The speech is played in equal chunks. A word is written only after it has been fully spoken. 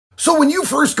So when you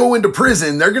first go into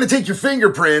prison, they're gonna take your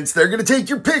fingerprints, they're gonna take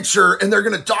your picture, and they're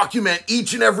gonna document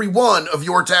each and every one of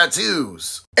your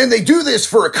tattoos. And they do this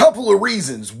for a couple of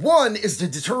reasons. One is to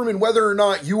determine whether or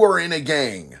not you are in a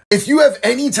gang. If you have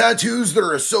any tattoos that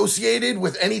are associated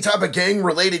with any type of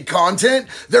gang-related content,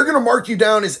 they're gonna mark you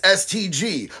down as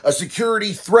STG, a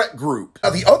security threat group.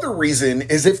 Now, the other reason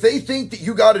is if they think that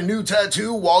you got a new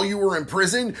tattoo while you were in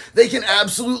prison, they can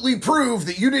absolutely prove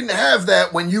that you didn't have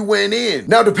that when you went in.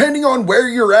 Now, depending on where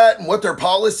you're at and what their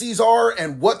policies are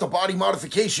and what the body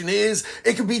modification is,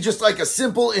 it could be just like a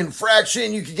simple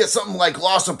infraction. You could get something like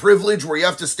loss of privilege where you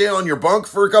have to stay on your bunk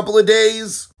for a couple of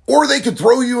days. Or they could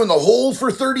throw you in the hole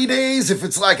for 30 days if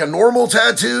it's like a normal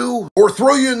tattoo, or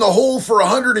throw you in the hole for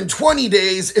 120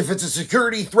 days if it's a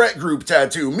security threat group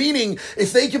tattoo, meaning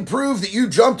if they can prove that you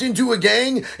jumped into a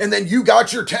gang and then you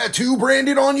got your tattoo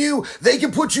branded on you, they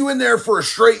can put you in there for a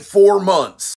straight 4 months.